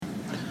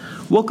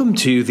Welcome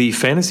to the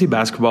Fantasy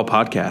Basketball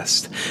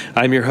Podcast.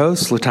 I'm your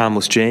host,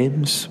 Latomless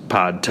James,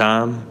 Pod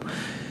Tom,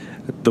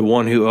 the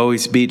one who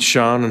always beats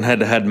Sean in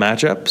head-to-head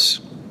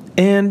matchups.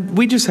 And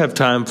we just have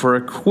time for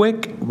a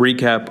quick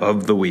recap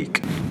of the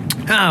week.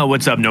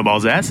 What's up, No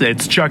Balls Ass?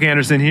 It's Chuck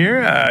Anderson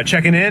here,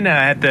 checking in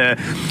at the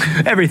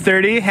every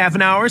 30, half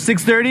an hour,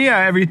 6:30,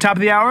 every top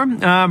of the hour.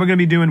 We're going to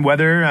be doing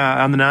weather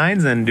on the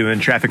 9s and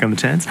doing traffic on the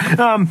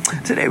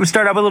 10s. Today we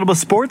start out with a little bit of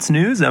sports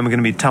news. I'm going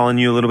to be telling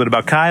you a little bit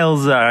about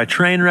Kyle's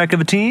train wreck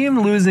of a team,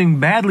 losing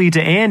badly to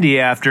Andy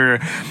after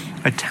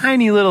a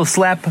tiny little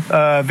slap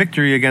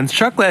victory against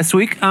Chuck last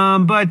week.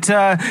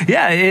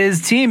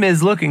 His team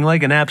is looking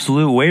like an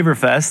absolute waiver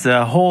fest.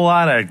 A whole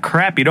lot of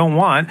crap you don't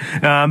want.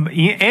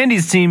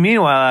 Andy's team,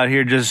 meanwhile, out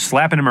here just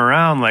slapping him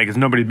around like it's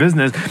nobody's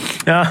business.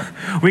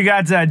 We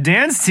got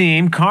Dan's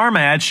team,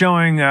 Carmat,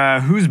 showing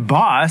who's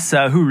boss,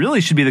 who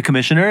really should be the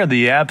commissioner,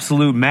 the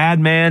absolute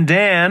madman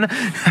Dan.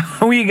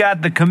 We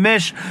got the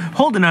commish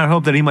holding out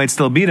hope that he might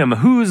still beat him.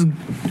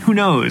 Who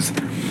knows?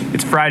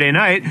 It's Friday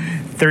night.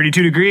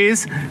 32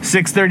 degrees,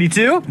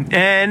 6:32,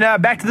 and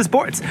back to the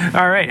sports.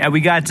 All right,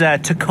 we got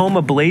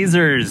Tacoma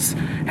Blazers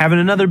having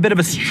another bit of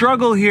a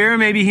struggle here.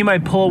 Maybe he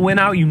might pull a win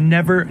out. You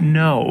never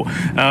know.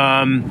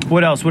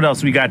 What else?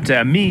 We got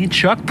me,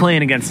 Chuck,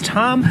 playing against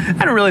Tom.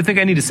 I don't really think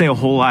I need to say a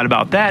whole lot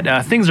about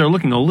that. Things are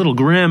looking a little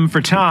grim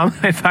for Tom,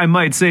 if I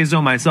might say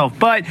so myself.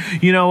 But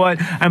you know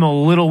what? I'm a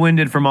little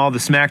winded from all the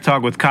smack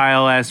talk with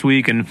Kyle last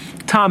week, and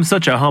Tom's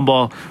such a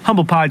humble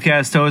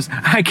podcast host.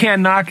 I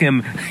can't knock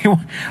him.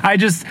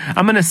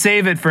 I'm going to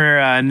save it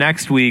for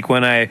next week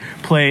when I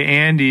play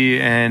Andy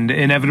and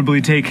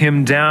inevitably take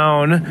him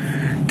downtown.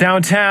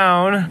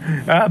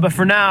 But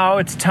for now,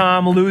 it's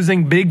Tom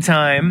losing big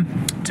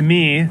time to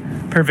me,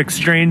 perfect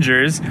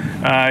strangers.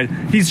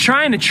 He's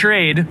trying to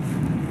trade.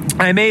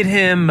 I made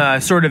him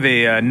sort of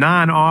a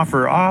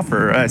non-offer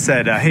offer. I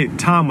said, hey,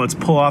 Tom, let's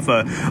pull off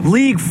a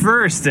league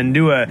first and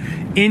do a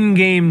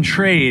in-game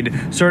trade.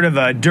 Sort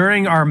of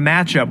during our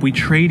matchup, we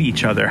trade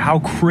each other. How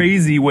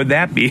crazy would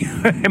that be?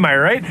 Am I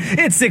right?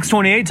 It's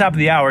 6:28, top of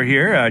the hour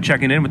here.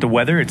 Checking in with the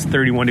weather. It's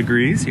 31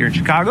 degrees here in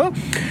Chicago.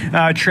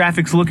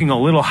 Traffic's looking a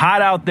little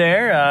hot out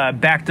there.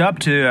 Backed up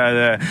to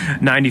the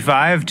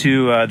 95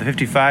 to the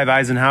 55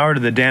 Eisenhower to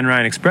the Dan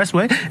Ryan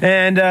Expressway.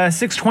 And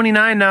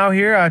 6:29 now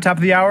here, top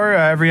of the hour.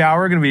 Every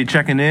hour, going to be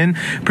checking in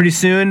pretty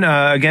soon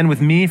again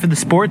with me for the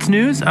sports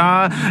news.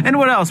 And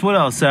what else?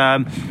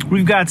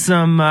 We've got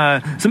some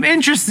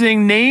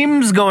interesting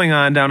names going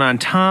on down on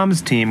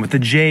Tom's team with the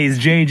J's.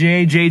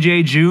 JJ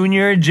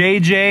Jr.,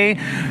 JJ,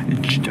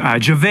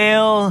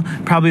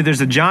 JaVale. Probably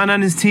there's a John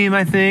on his team,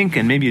 I think,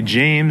 and maybe a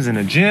James and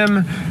a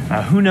Jim.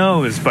 Who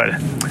knows? But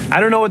I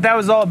don't know what that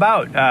was all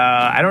about.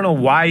 I don't know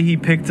why he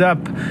picked up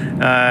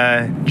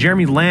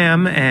Jeremy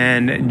Lamb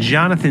and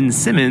Jonathan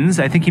Simmons.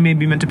 I think he may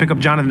be meant to pick up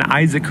Jonathan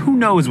Isaac. Who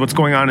knows what's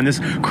going on in this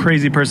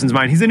crazy person's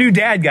mind? He's a new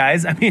dad,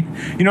 guys. I mean,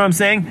 you know what I'm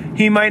saying?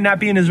 He might not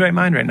be in his right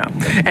mind right now.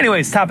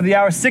 Anyways, top of the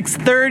hour,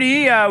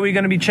 6:30. We're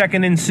going to be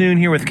checking in soon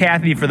here with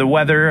Kathy for the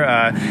weather.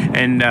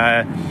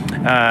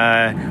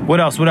 What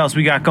else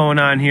we got going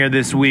on here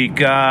this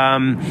week?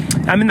 I'm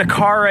in the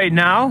car right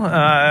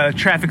now.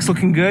 Traffic's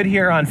looking good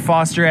here on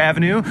Foster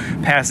Avenue,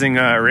 passing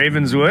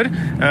Ravenswood.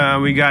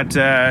 We got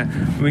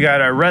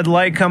a red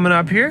light coming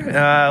up here,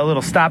 a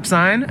little stop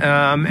sign,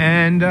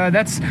 and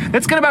that's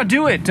gonna about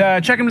do it.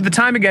 Checking with the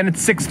time again.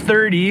 It's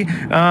 6:30.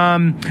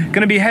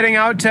 Gonna be heading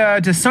out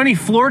to sunny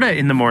Florida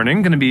in the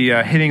morning. Gonna be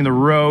hitting the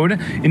road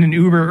in an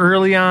Uber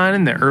early on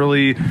in the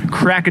early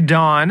crack of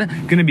dawn.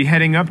 Gonna be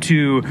heading up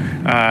to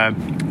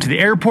the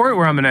airport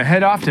where I'm gonna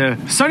head off to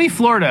sunny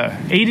Florida,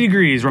 80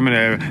 degrees, where I'm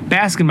gonna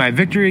bask in my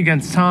victory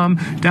against Tom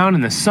down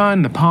in the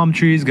sun, the palm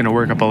trees. Gonna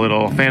work up a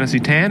little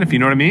fantasy tan, if you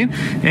know what I mean.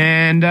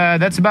 And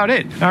that's about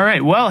it. All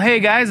right. Well, hey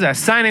guys,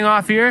 signing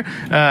off here.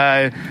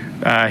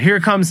 Here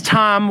comes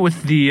Tom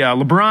with the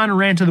LeBron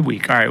rant of the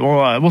week. All right,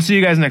 well, we'll see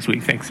you guys next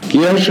week. Thanks.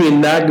 You're actually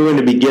not going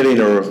to be getting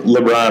a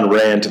LeBron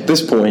rant at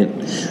this point,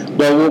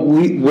 but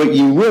what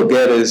you will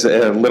get is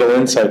a little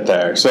insight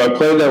there. So I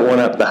played that one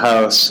at the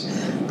house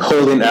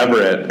holding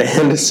Everett,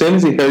 and as soon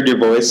as he heard your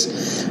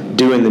voice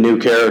doing the new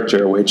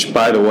character, which,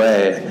 by the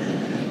way,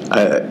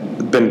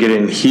 I've been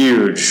getting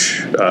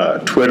huge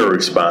Twitter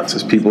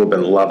responses. People have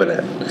been loving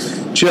it.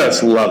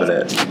 Just loving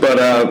it. But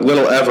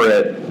little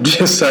Everett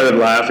just started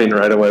laughing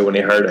right away when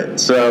he heard it.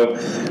 So,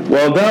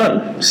 well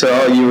done. So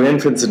all you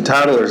infants and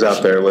toddlers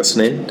out there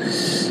listening,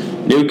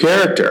 new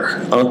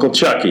character, Uncle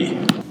Chucky.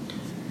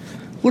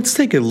 Let's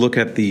take a look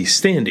at the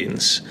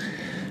standings.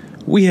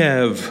 We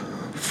have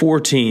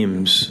 4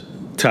 teams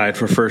tied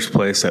for first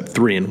place at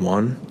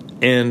 3-1,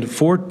 and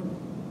 4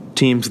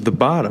 teams at the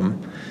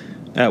bottom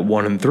at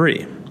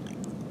 1-3.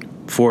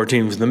 4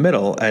 teams in the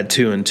middle at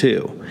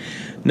 2-2.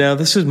 Now,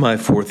 this is my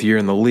 4th year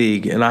in the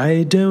league, and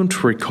I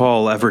don't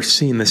recall ever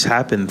seeing this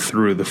happen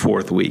through the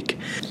 4th week.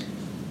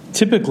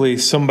 Typically,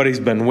 somebody's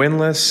been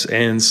winless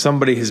and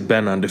somebody has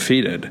been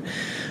undefeated.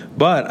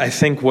 But I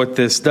think what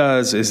this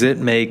does is it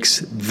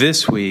makes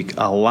this week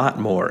a lot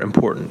more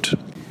important.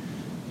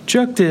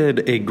 Chuck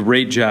did a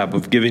great job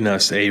of giving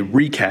us a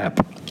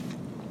recap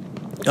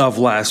of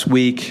last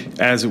week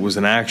as it was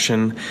in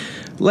action,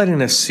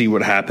 letting us see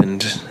what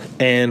happened.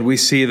 And we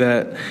see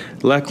that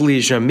luckily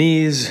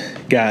Jamise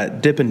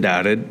got dippin'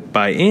 dotted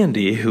by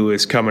Andy, who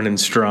is coming in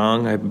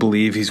strong. I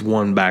believe he's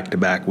won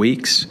back-to-back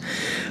weeks.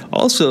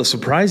 Also,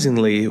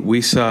 surprisingly,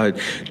 we saw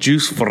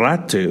Juice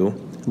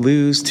Fratu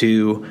lose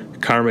to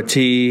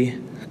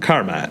Karmati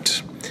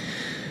Karmat.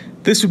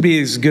 This would be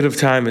as good of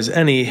time as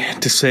any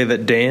to say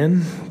that,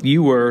 Dan,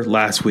 you were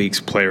last week's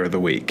Player of the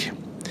Week.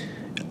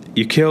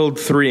 You killed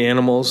 3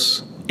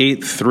 animals,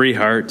 ate 3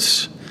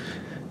 hearts,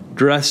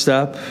 dressed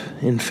up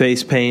in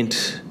face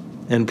paint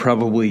and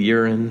probably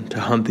urine to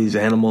hunt these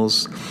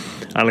animals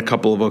on a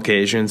couple of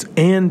occasions,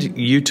 and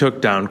you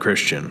took down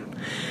Christian.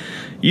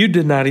 You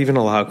did not even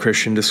allow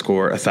Christian to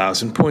score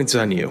 1,000 points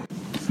on you.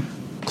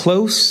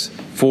 Close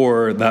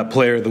for that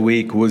Player of the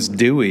Week was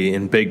Dewey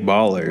in Big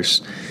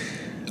Ballers,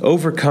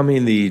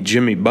 overcoming the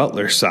Jimmy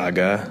Butler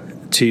saga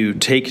to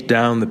take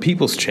down the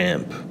People's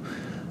Champ,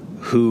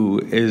 who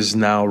is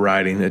now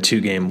riding a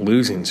 2-game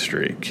losing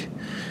streak.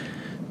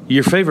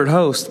 Your favorite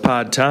host,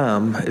 Pod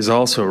Tom, is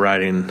also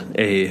riding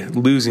a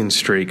losing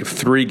streak of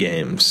 3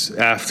 games.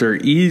 After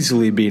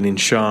easily beating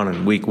Sean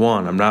in week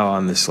 1, I'm now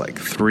on this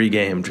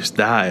 3-game just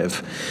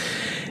dive.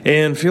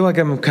 And feel like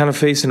I'm kind of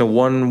facing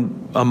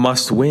a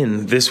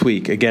must-win this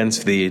week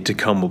against the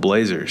Tacoma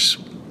Blazers.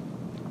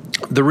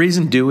 The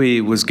reason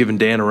Dewey was giving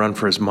Dan a run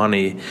for his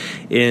money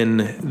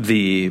in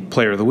the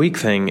Player of the Week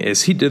thing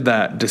is he did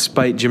that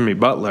despite Jimmy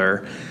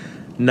Butler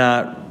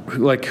not,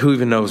 who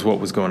even knows what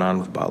was going on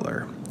with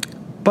Butler.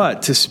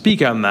 But to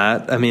speak on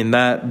that, I mean,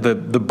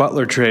 the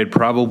Butler trade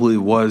probably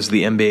was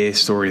the NBA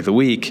story of the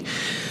week.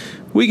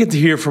 We get to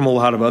hear from a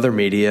lot of other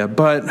media,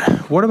 but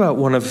what about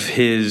one of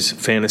his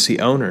fantasy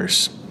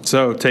owners?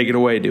 So take it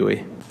away,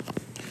 Dewey.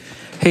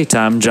 Hey,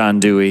 Tom, John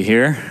Dewey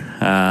here.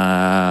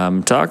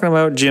 Talking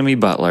about Jimmy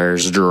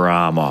Butler's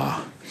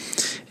drama.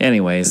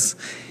 Anyways,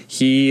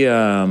 he,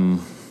 I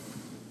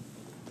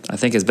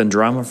think, has been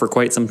drama for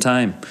quite some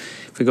time.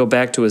 If we go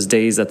back to his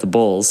days at the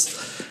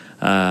Bulls,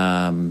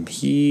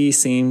 he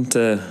seemed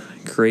to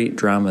create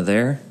drama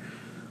there,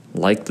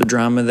 liked the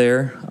drama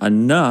there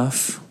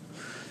enough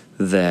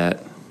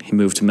that he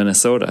moved to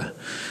Minnesota.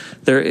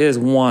 There is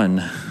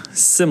one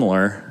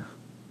similar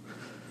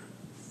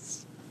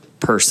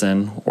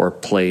person or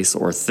place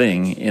or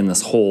thing in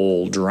this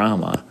whole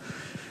drama,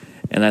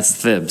 and that's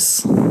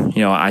Thibs.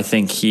 I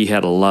think he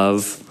had a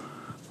love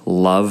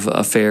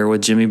affair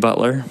with Jimmy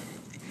Butler.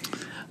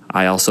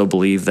 I also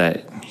believe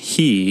that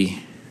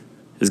he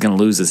is going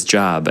to lose his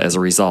job as a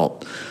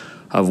result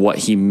of what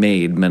he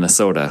made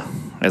Minnesota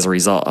as a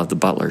result of the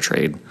Butler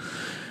trade.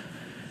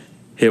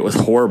 It was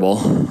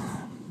horrible.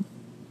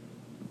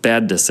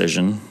 Bad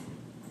decision.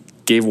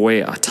 Gave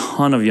away a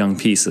ton of young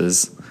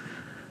pieces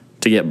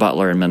to get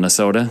Butler in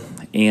Minnesota,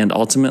 and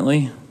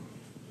ultimately,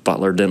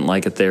 Butler didn't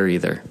like it there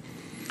either.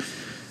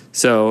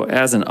 So,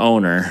 as an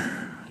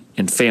owner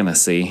in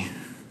fantasy,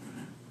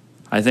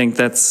 I think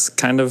that's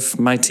kind of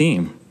my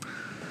team.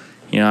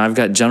 I've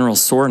got general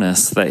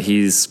soreness that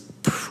he's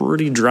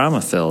pretty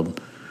drama-filled,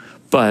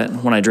 but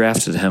when I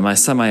drafted him, I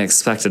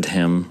semi-expected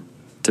him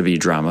to be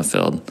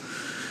drama-filled.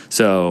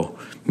 So,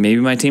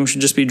 maybe my team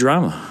should just be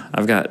drama.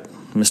 I've got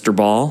Mr.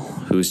 Ball,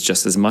 who's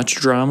just as much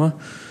drama,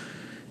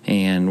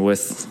 and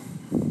with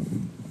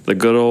the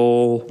good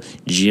old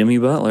Jimmy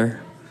Butler,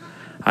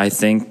 I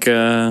think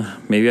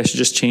maybe I should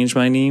just change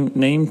my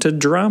name to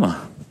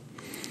Drama.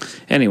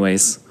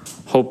 Anyways,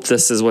 hope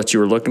this is what you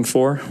were looking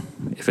for.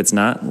 If it's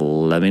not,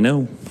 let me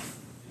know.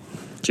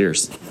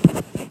 Cheers.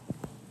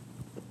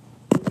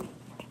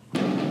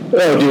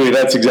 Oh, Dewey,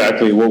 that's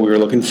exactly what we were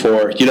looking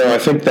for. I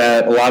think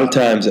that a lot of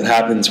times it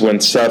happens when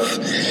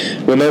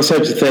those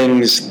types of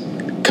things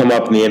come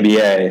up in the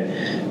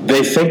NBA,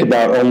 they think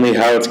about only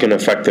how it's going to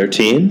affect their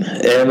team,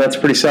 and that's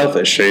pretty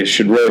selfish. They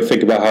should really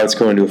think about how it's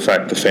going to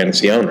affect the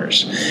fantasy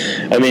owners.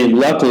 I mean,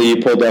 luckily you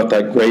pulled out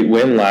that great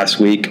win last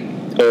week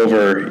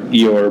over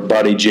your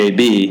buddy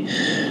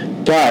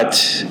JB,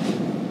 but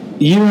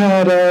you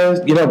had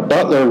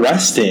Butler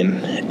resting,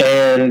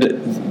 and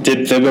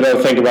did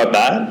Thibodeau think about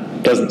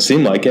that? Doesn't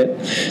seem like it.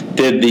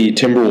 Did the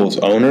Timberwolves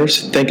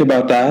owners think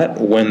about that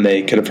when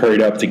they could have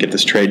hurried up to get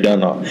this trade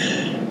done a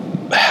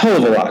hell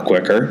of a lot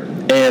quicker?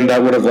 And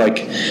that would have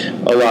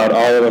allowed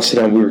all of us to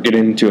know we were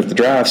getting into at the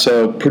draft.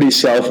 So pretty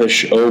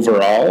selfish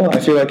overall,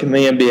 I feel like, in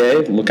the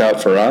NBA. Look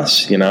out for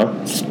us,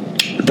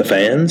 the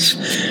fans.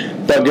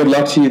 But good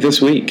luck to you this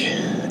week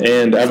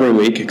and every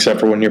week except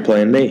for when you're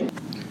playing me.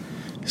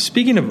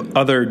 Speaking of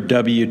other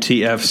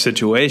WTF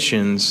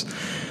situations,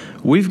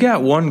 we've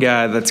got one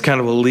guy that's kind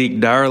of a league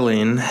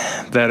darling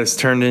that has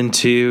turned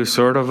into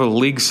sort of a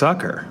league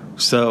sucker.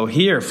 So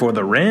here for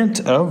the rant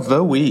of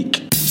the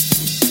week.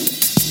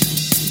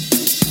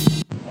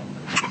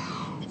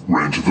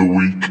 Rant of the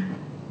week.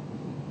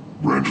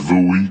 Rant of the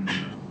week.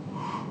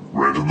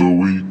 Rant of the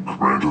week.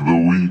 Rant of the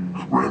week.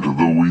 Rant of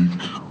the week.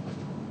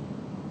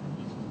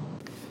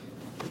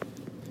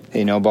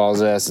 Hey, no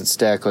balls ass, it's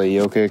Stackley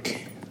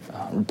Jokic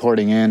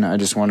reporting in. I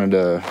just wanted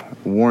to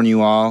warn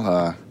you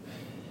all,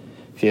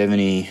 if you have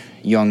any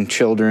young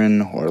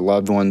children or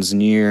loved ones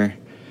near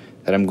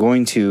that I'm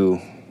going to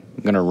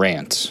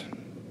rant.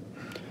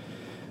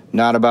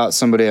 Not about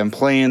somebody I'm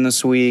playing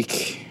this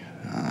week,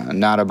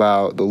 not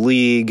about the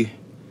league,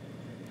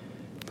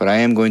 but I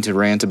am going to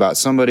rant about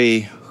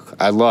somebody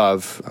I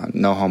love,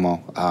 no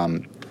homo,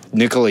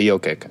 Nikola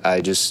Jokic.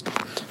 I just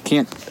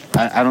can't,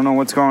 I don't know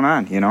what's going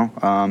on, you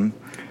know.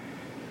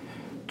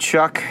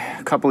 Chuck,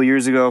 a couple of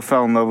years ago,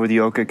 fell in love with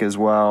Jokic as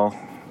well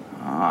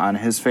on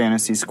his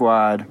fantasy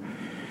squad.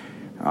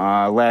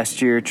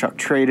 Last year, Chuck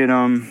traded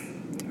him.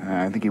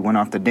 I think he went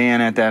off the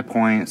Dan at that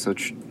point, so,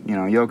 you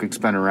know, Jokic's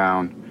been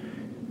around.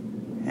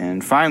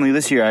 And finally,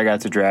 this year, I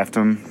got to draft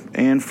him,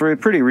 and for a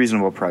pretty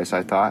reasonable price,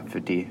 I thought,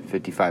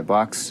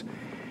 $55.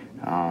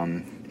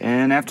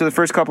 And after the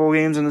first couple of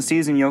games in the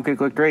season, Jokic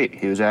looked great.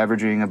 He was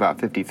averaging about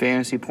 50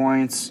 fantasy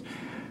points.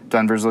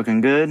 Denver's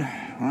looking good.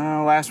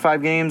 Well, last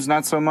 5 games,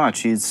 not so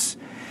much. He's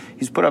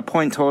put up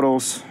point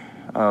totals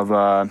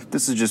of,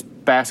 this is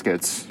just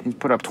baskets. He's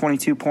put up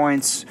 22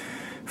 points,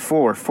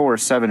 4,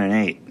 7, and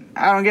 8.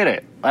 I don't get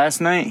it.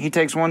 Last night, he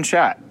takes one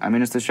shot. I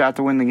mean, it's the shot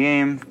to win the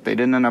game. They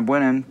didn't end up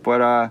winning,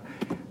 but I'm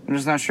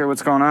just not sure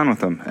what's going on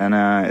with him. And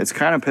it's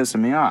kind of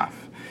pissing me off.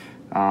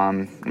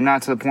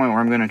 Not to the point where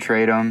I'm going to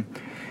trade him.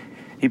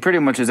 He pretty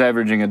much is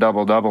averaging a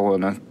double-double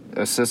in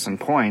assists and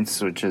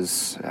points, which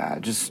is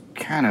just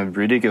kind of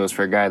ridiculous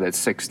for a guy that's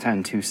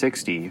 6'10",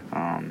 260.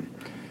 Kind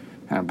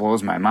of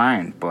blows my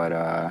mind.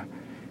 But,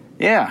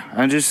 yeah,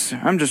 I'm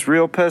just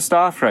real pissed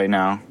off right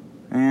now.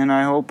 And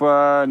I hope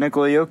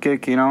Nikola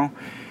Jokic, you know,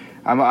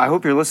 I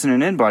hope you're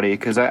listening in, buddy,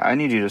 because I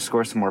need you to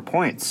score some more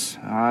points.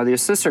 The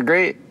assists are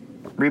great.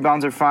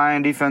 Rebounds are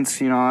fine. Defense,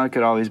 you know, it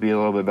could always be a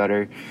little bit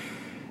better.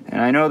 And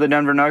I know the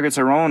Denver Nuggets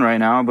are rolling right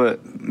now,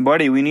 but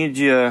buddy, we need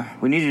you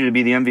to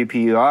be the MVP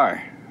you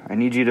are. I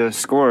need you to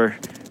score. I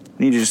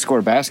need you to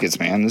score baskets,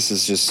 man. This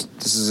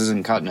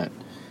isn't cutting it.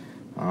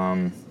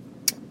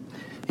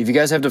 If you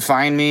guys have to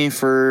find me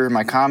for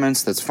my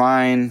comments, that's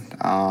fine.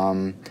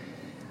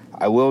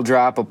 I will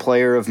drop a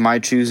player of my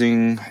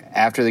choosing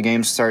after the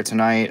games start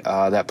tonight.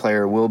 That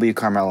player will be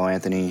Carmelo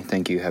Anthony.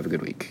 Thank you. Have a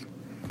good week.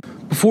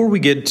 Before we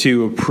get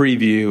to a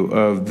preview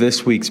of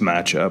this week's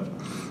matchup,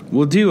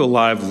 we'll do a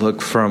live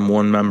look from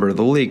one member of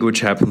the league, which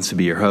happens to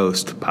be your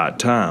host, Pot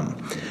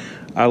Tom.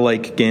 I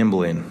like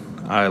gambling.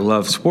 I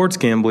love sports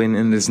gambling,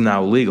 and it is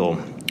now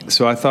legal.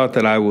 So I thought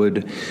that I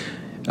would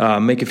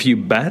make a few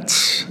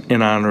bets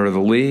in honor of the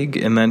league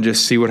and then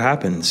just see what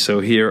happens. So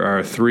here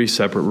are 3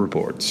 separate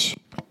reports.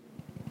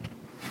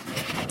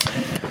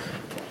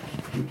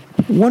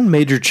 One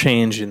major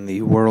change in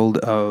the world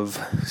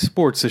of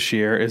sports this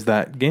year is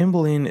that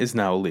gambling is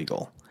now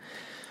illegal.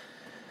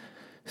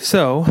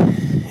 So,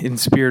 in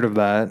spirit of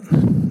that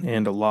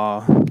and a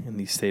law in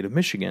the state of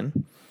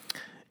Michigan,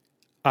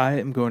 I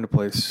am going to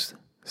place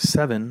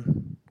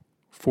 7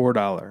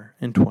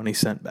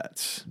 $4.20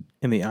 bets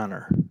in the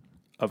honor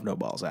of No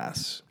Ball's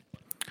Ass.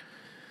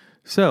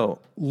 So,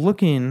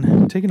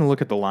 taking a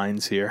look at the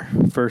lines here.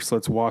 First,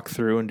 let's walk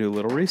through and do a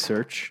little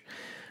research.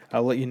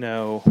 I'll let you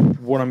know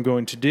what I'm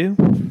going to do,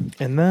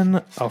 and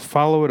then I'll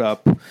follow it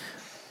up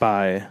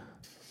by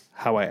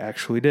how I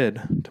actually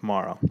did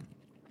tomorrow.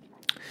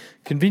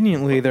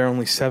 Conveniently, there are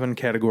only 7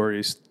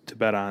 categories to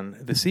bet on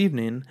this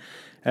evening,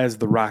 as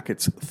the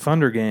Rockets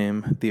Thunder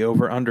game, the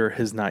over-under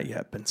has not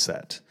yet been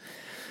set.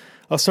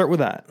 I'll start with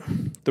that.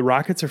 The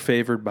Rockets are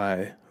favored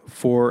by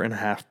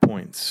 4.5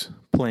 points,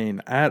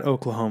 playing at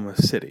Oklahoma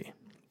City.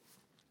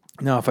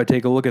 Now, if I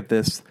take a look at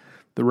this,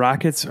 the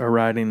Rockets are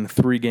riding a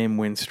 3-game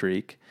win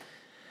streak.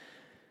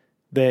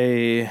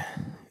 They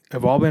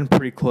have all been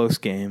pretty close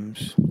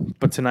games,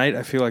 but tonight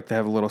I feel like they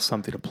have a little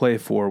something to play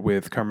for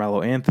with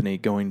Carmelo Anthony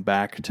going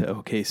back to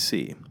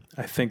OKC.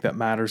 I think that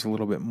matters a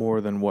little bit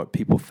more than what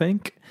people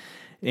think,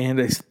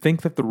 and I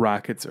think that the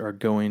Rockets are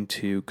going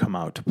to come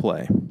out to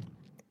play.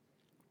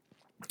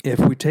 If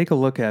we take a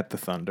look at the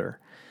Thunder,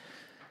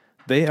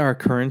 they are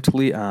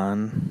currently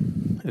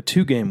on a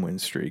 2-game win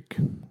streak.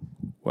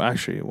 Well,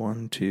 actually,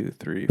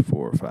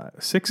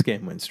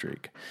 6-game win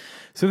streak.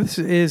 So this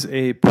is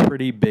a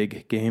pretty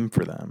big game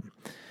for them.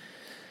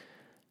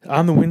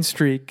 On the win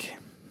streak,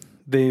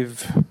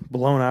 they've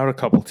blown out a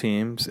couple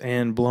teams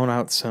and blown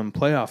out some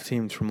playoff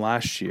teams from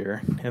last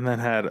year, and then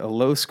had a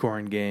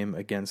low-scoring game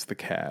against the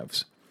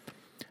Cavs.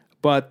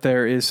 But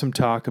there is some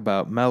talk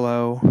about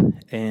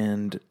Melo,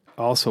 and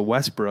also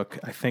Westbrook,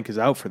 I think, is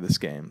out for this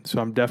game.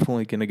 So I'm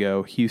definitely going to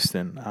go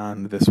Houston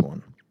on this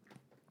one.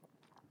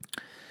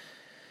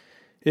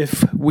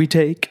 If we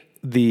take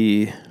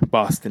the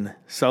Boston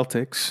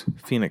Celtics,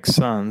 Phoenix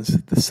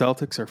Suns, the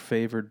Celtics are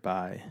favored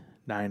by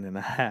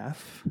 9.5,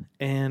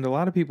 and a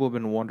lot of people have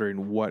been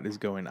wondering what is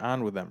going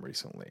on with them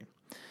recently.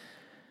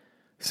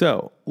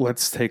 So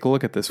let's take a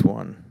look at this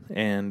one,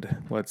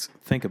 and let's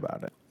think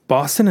about it.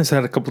 Boston has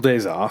had a couple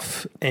days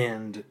off,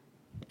 and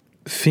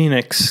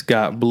Phoenix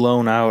got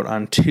blown out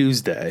on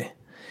Tuesday.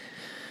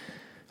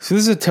 So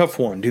this is a tough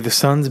one. Do the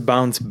Suns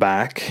bounce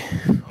back,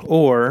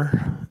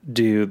 or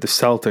do the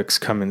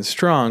Celtics come in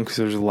strong because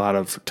there's a lot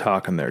of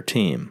talk on their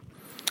team?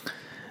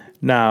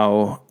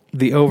 Now,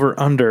 the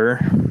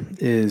over-under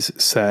is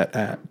set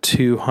at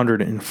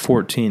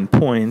 214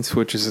 points,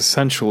 which is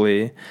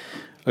essentially,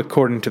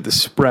 according to the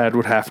spread,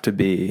 would have to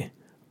be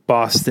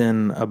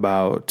Boston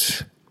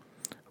about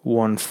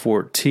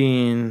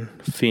 114,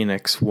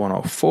 Phoenix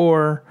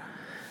 104.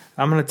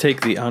 I'm going to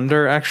take the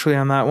under, actually,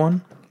 on that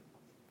one.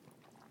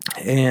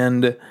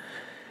 And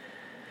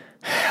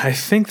I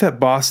think that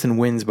Boston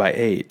wins by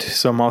 8,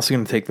 so I'm also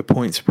going to take the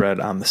point spread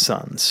on the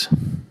Suns.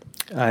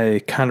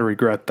 I kind of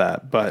regret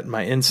that, but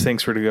my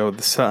instincts were to go with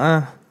the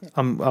Suns.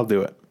 I'll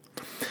do it.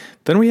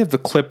 Then we have the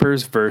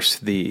Clippers versus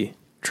the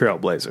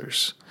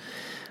Trailblazers.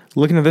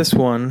 Looking at this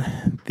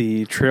one,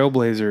 the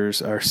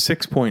Trailblazers are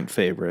 6-point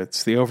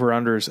favorites. The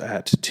over-under's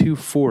at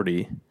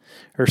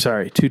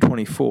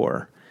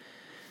 224.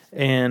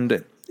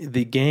 And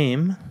the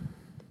game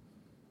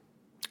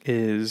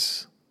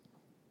is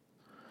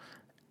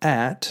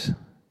at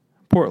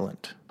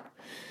Portland.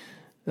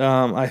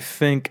 I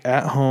think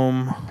at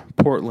home,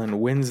 Portland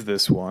wins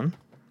this one.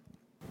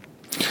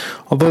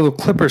 Although the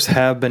Clippers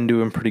have been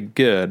doing pretty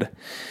good.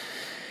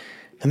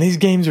 And these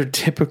games are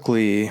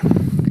typically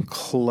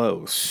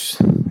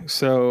close.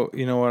 So,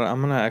 you know what?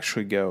 I'm going to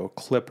actually go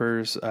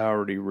Clippers. I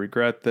already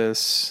regret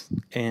this.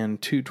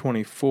 And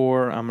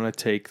 224, I'm going to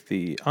take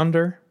the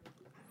under.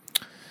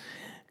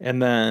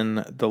 And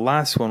then the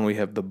last one, we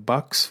have the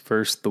Bucks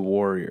versus the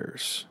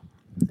Warriors.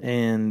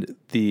 And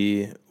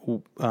the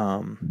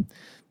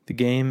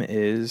game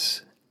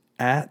is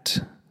at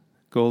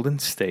Golden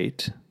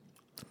State.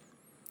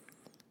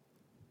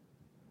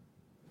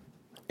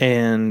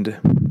 And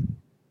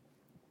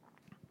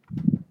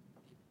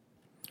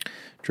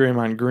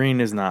Draymond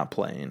Green is not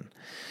playing.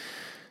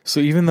 So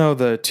even though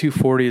the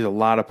 240 is a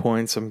lot of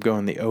points, I'm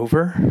going the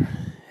over.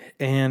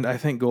 And I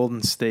think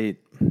Golden State,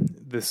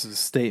 this is a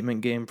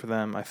statement game for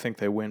them. I think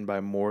they win by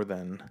more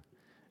than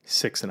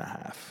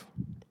 6.5.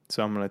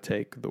 So I'm going to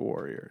take the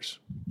Warriors.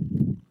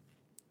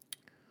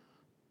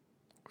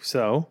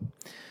 So,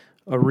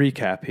 a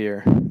recap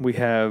here. We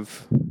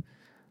have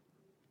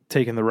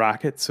taken the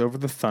Rockets over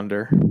the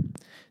Thunder,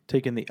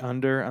 taken the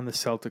under on the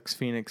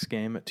Celtics-Phoenix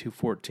game at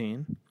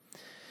 214,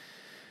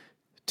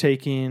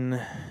 taking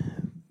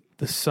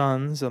the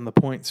Suns on the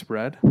point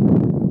spread,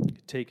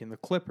 taking the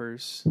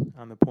Clippers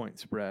on the point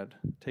spread,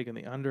 taking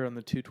the under on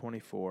the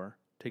 224,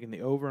 taking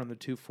the over on the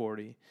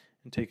 240,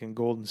 and taking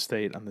Golden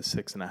State on the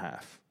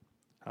 6.5.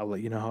 I'll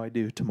let you know how I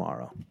do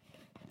tomorrow.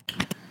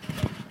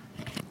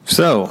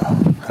 So,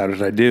 how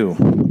did I do?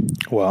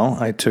 Well,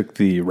 I took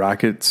the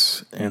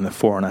Rockets in the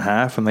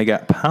 4.5, and they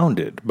got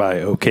pounded by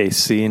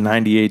OKC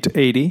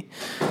 98-80.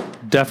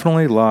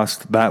 Definitely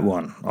lost that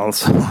one.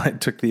 Also, I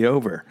took the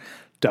over.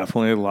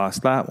 Definitely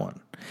lost that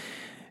one.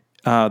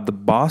 The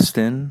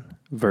Boston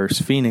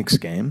versus Phoenix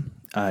game,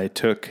 I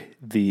took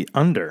the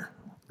under.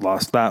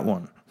 Lost that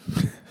one.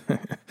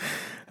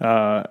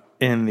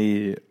 In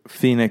the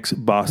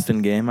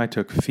Phoenix-Boston game, I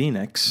took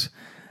Phoenix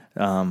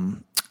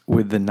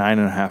with the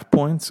 9.5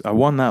 points. I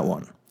won that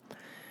one.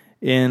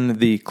 In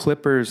the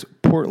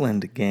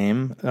Clippers-Portland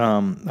game,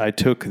 I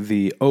took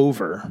the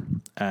over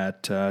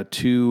at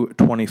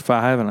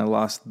 225, and I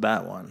lost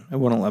that one. It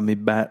wouldn't let me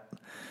bet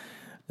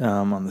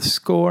on the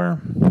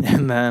score.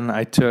 And then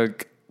I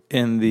took,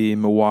 in the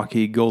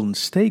Milwaukee-Golden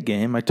State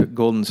game, I took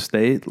Golden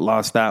State,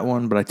 lost that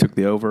one, but I took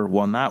the over,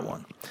 won that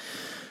one.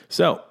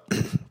 So,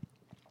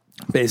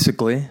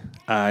 basically,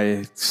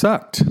 I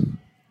sucked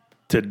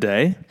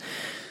today.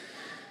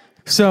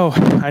 So,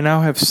 I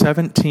now have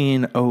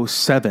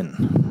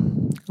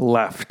 1707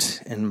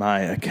 left in my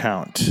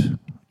account.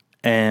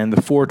 And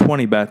the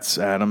 420 bets,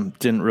 Adam,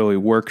 didn't really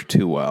work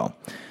too well.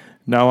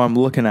 Now I'm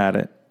looking at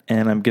it,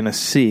 and I'm going to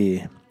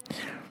see.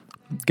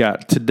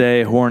 Got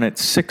today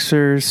Hornets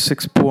Sixers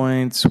 6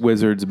 points,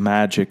 Wizards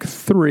Magic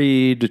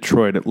 3,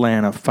 Detroit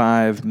Atlanta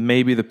 5.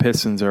 Maybe the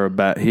Pistons are a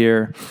bet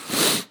here.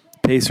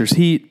 Pacers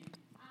Heat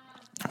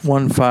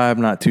 1-5,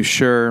 not too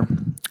sure.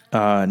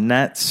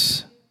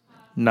 Nets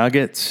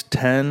Nuggets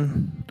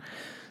 10,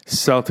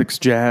 Celtics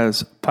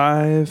Jazz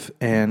 5,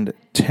 and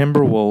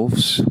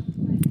Timberwolves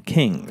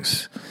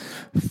Kings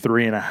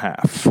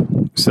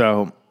 3.5.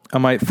 So I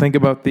might think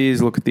about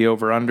these, look at the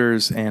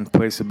over-unders, and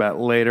place a bet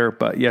later.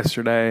 But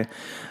yesterday,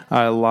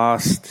 I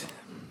lost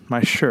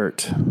my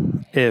shirt,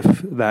 if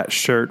that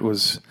shirt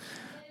was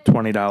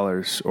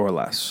 $20 or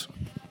less.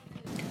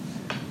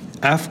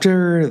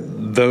 After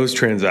those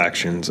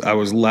transactions, I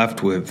was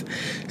left with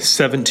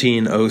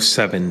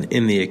 $17.07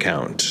 in the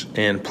account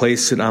and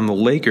placed it on the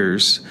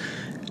Lakers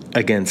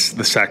against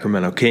the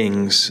Sacramento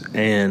Kings,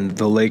 and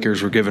the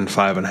Lakers were given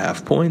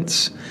 5.5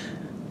 points.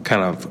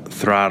 Kind of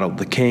throttled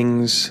the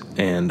Kings,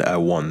 and I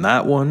won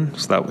that one,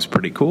 so that was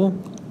pretty cool.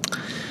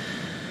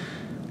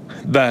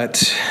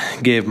 That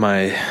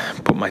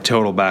put my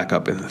total back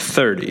up in the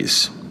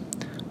 30s.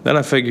 Then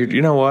I figured,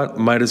 you know what,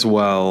 might as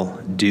well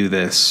do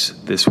this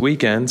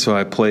weekend, so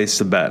I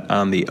placed a bet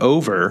on the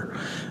over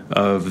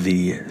of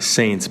the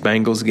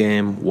Saints-Bengals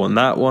game, won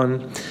that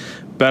one.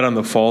 Bet on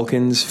the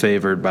Falcons,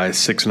 favored by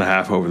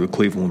 6.5 over the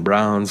Cleveland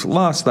Browns,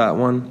 lost that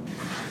one.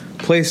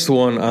 Placed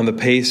one on the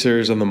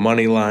Pacers on the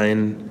money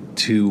line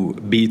to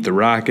beat the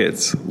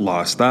Rockets,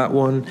 lost that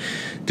one.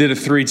 Did a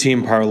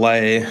 3-team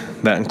parlay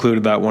that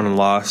included that one and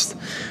lost.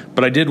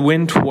 But I did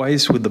win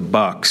twice with the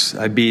Bucks.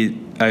 I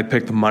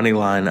picked the money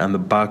line on the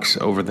Bucks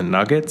over the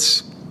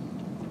Nuggets.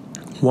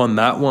 Won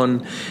that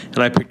one, and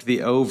I picked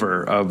the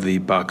over of the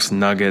Bucks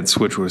Nuggets,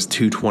 which was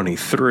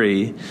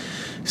 223.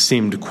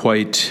 Seemed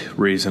quite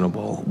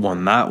reasonable.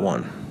 Won that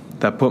one.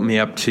 That put me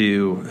up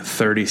to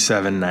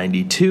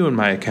 $37.92 in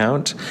my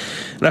account,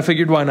 and I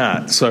figured why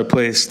not? So I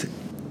placed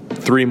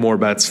 3 more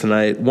bets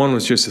tonight. One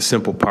was just a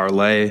simple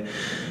parlay,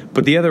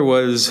 but the other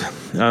was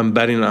I'm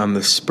betting on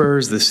the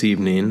Spurs this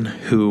evening,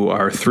 who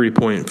are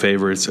 3-point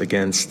favorites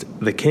against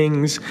the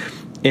Kings,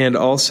 and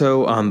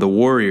also on the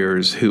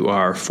Warriors, who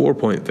are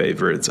 4-point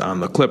favorites on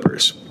the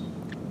Clippers.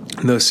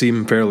 Those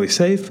seem fairly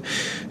safe,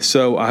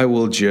 so I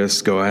will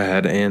just go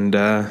ahead and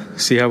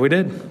see how we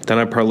did. Then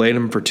I parlayed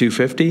them for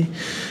 $250,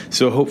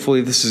 so hopefully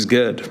this is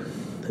good.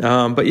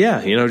 But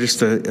yeah,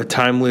 just a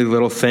timely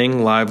little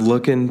thing, live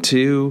look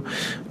into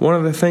one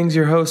of the things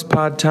your host,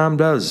 Pod Tom,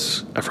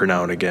 does every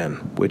now and again,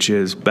 which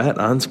is bet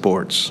on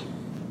sports.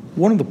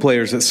 One of the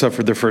players that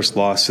suffered their first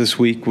loss this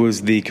week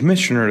was the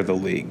commissioner of the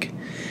league.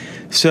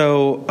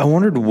 So I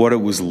wondered what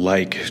it was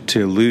like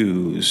to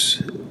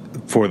lose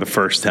for the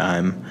first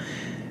time,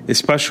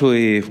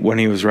 especially when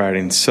he was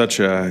riding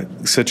such an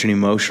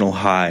emotional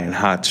high and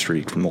hot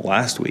streak from the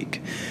last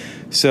week.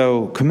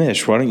 So,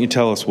 Commish, why don't you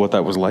tell us what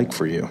that was like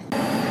for you?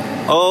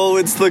 Oh,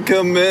 it's the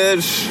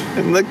Commish.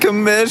 And the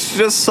Commish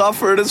just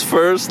suffered his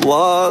first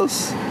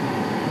loss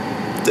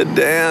to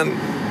Dan.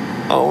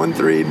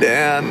 0-3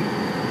 Dan.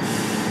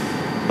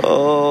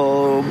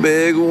 Oh,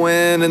 big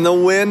win. And the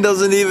win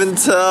doesn't even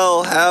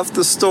tell half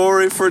the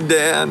story for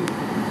Dan,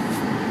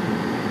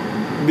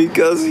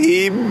 because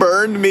he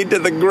burned me to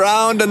the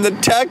ground in the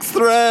text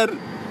thread.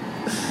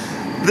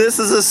 This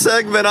is a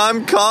segment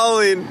I'm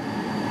calling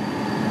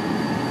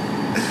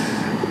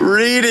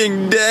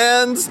Reading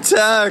Dan's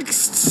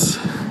Texts.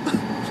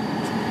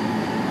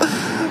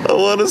 I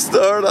want to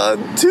start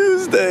on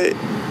Tuesday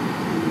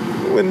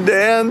when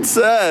Dan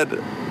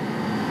said,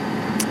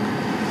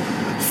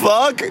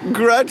 "Fuck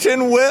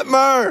Gretchen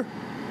Whitmer."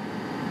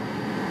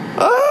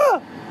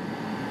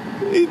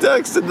 He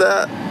texted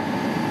that.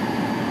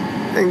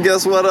 And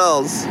guess what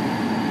else?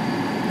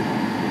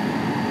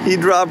 He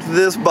dropped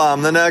this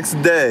bomb the next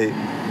day.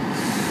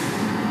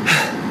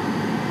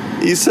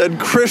 He said,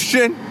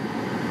 "Christian,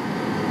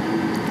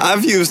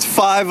 I've used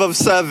 5 of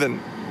 7.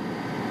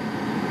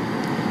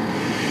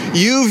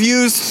 You've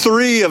used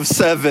 3 of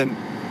 7.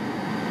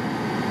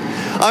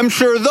 I'm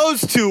sure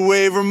those 2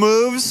 waiver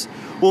moves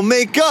will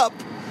make up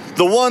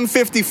the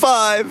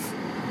 155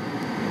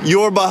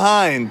 you're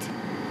behind."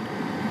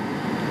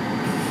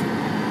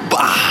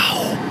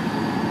 Wow.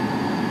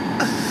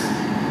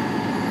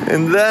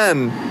 And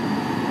then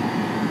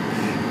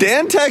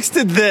Dan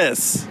texted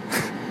this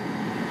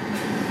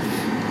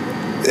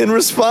in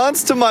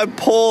response to my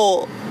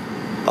poll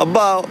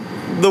about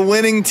the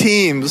winning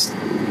teams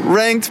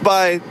ranked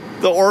by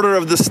the order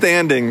of the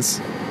standings.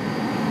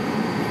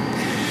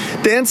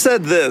 Dan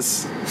said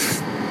this.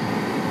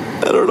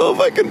 I don't know if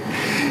I can.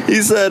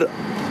 He said,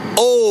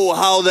 "Oh,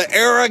 how the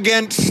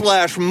arrogant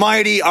 /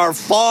 mighty are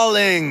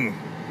falling.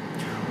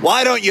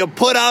 Why don't you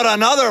put out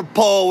another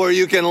poll where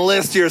you can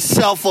list your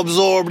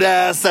self-absorbed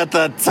ass at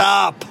the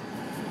top?"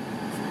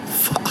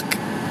 Fuck.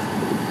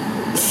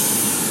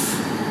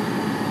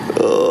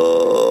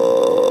 Oh.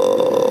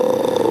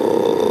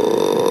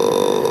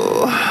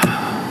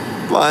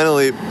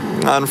 Finally,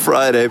 on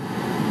Friday,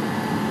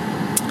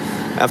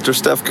 after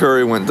Steph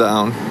Curry went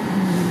down,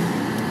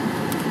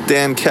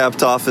 Dan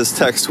capped off his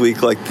text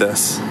week like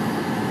this: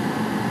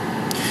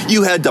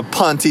 "You had to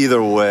punt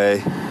either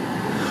way.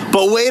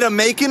 But way to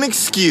make an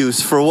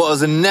excuse for what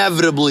was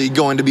inevitably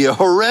going to be a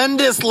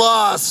horrendous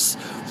loss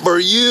for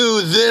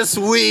you this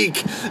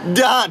week. ...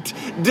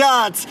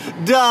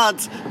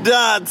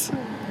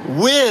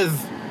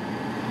 With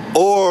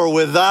or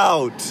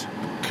without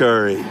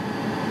Curry."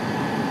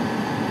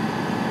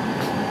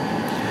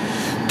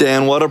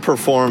 Dan, what a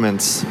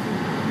performance.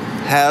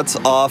 Hats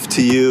off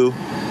to you.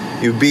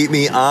 You beat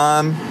me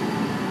on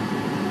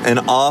and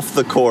off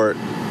the court.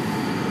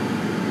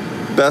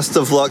 Best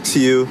of luck to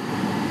you,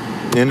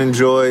 and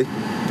enjoy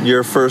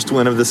your first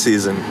win of the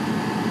season.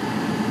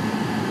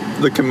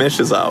 The commish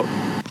is out.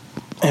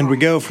 And we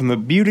go from the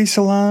beauty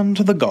salon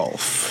to the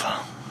golf.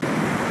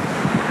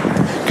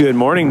 Good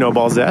morning, No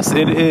Balls S.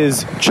 It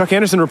is Chuck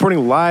Anderson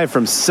reporting live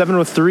from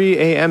 7:03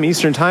 a.m.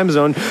 Eastern Time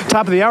Zone.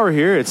 Top of the hour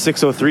here at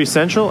 6:03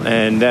 Central,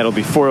 and that'll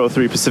be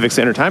 4:03 Pacific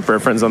Standard Time for our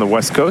friends on the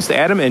West Coast.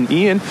 Adam and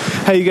Ian,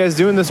 how you guys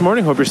doing this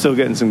morning? Hope you're still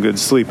getting some good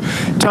sleep.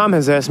 Tom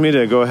has asked me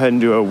to go ahead and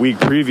do a week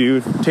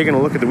preview, taking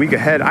a look at the week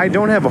ahead. I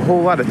don't have a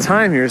whole lot of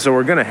time here, so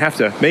we're going to have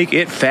to make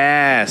it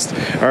fast.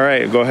 All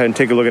right, go ahead and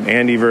take a look at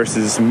Andy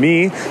versus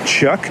me,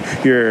 Chuck,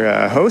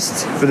 your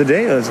host for the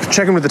day. Let's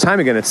check in with the time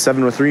again. It's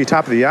 7:03,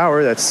 top of the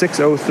hour. That's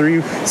 6:03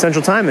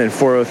 Central Time and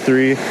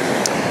 4:03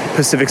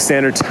 Pacific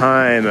Standard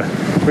Time.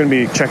 We're going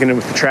to be checking in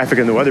with the traffic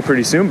and the weather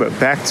pretty soon, but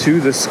back to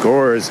the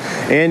scores.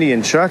 Andy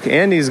and Chuck.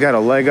 Andy's got a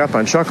leg up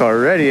on Chuck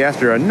already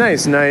after a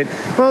nice night.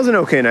 Well, it was an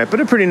okay night, but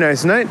a pretty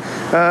nice night.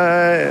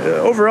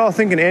 Overall,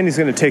 thinking Andy's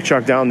going to take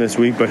Chuck down this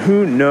week, but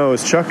who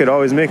knows? Chuck could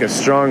always make a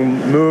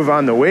strong move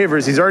on the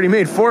waivers. He's already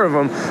made 4 of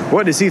them.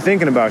 What is he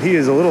thinking about? He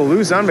is a little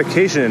loose on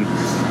vacation.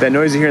 That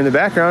noise you hear in the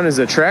background is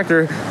a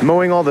tractor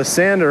mowing all the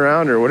sand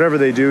around or whatever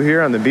they do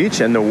here on the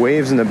beach, and the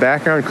waves in the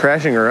background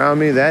crashing around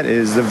me. That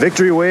is the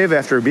victory wave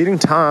after beating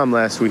Tom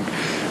last week.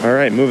 All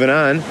right, moving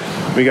on.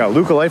 We got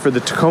Luca Light for the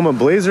Tacoma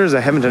Blazers. I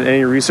haven't done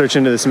any research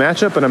into this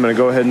matchup, but I'm going to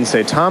go ahead and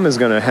say Tom is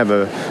going to have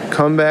a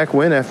comeback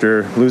win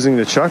after losing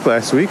to Chuck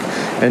last week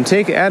and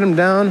take Adam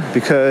down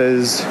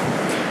because,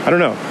 I don't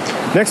know.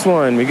 Next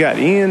one, we got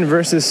Ian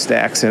versus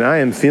Stacks, and I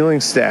am feeling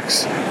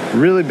Stacks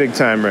really big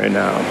time right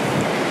now.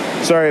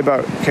 Sorry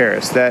about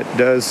Karis. That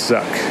does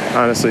suck.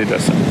 Honestly, it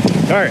does suck.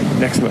 All right,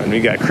 next one. We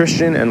got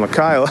Christian and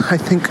Lakyle. I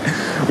think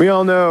we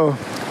all know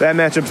that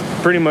matchup's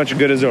pretty much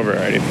good as over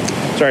already.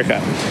 Sorry,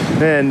 Kyle.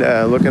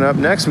 And looking up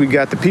next, we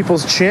got the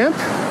People's Champ.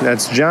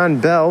 That's John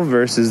Bell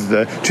versus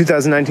the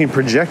 2019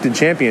 projected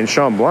champion,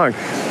 Sean Blanc.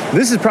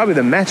 This is probably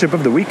the matchup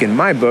of the week in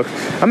my book.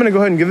 I'm going to go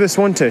ahead and give this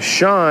one to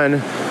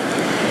Sean.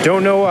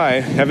 Don't know why.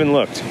 Haven't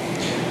looked.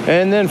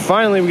 And then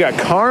finally, we got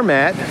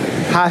Carmat,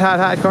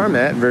 hot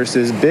Carmat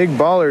versus Big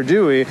Baller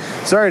Dewey.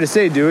 Sorry to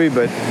say, Dewey,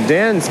 but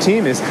Dan's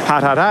team is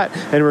hot,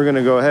 and we're going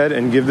to go ahead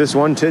and give this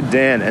one to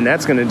Dan. And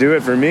that's going to do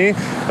it for me.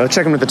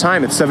 Checking with the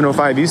time, it's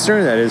 7:05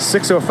 Eastern. That is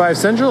 6:05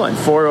 Central and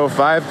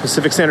 4:05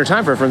 Pacific Standard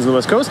Time for our friends on the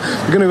West Coast.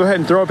 We're going to go ahead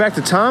and throw it back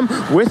to Tom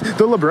with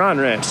the LeBron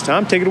Ranch.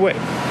 Tom, take it away.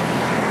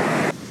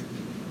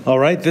 All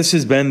right, this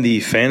has been the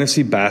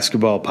Fantasy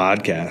Basketball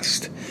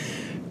Podcast.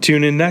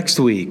 Tune in next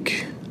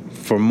week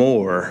for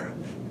more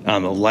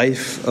on the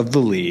life of the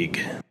league.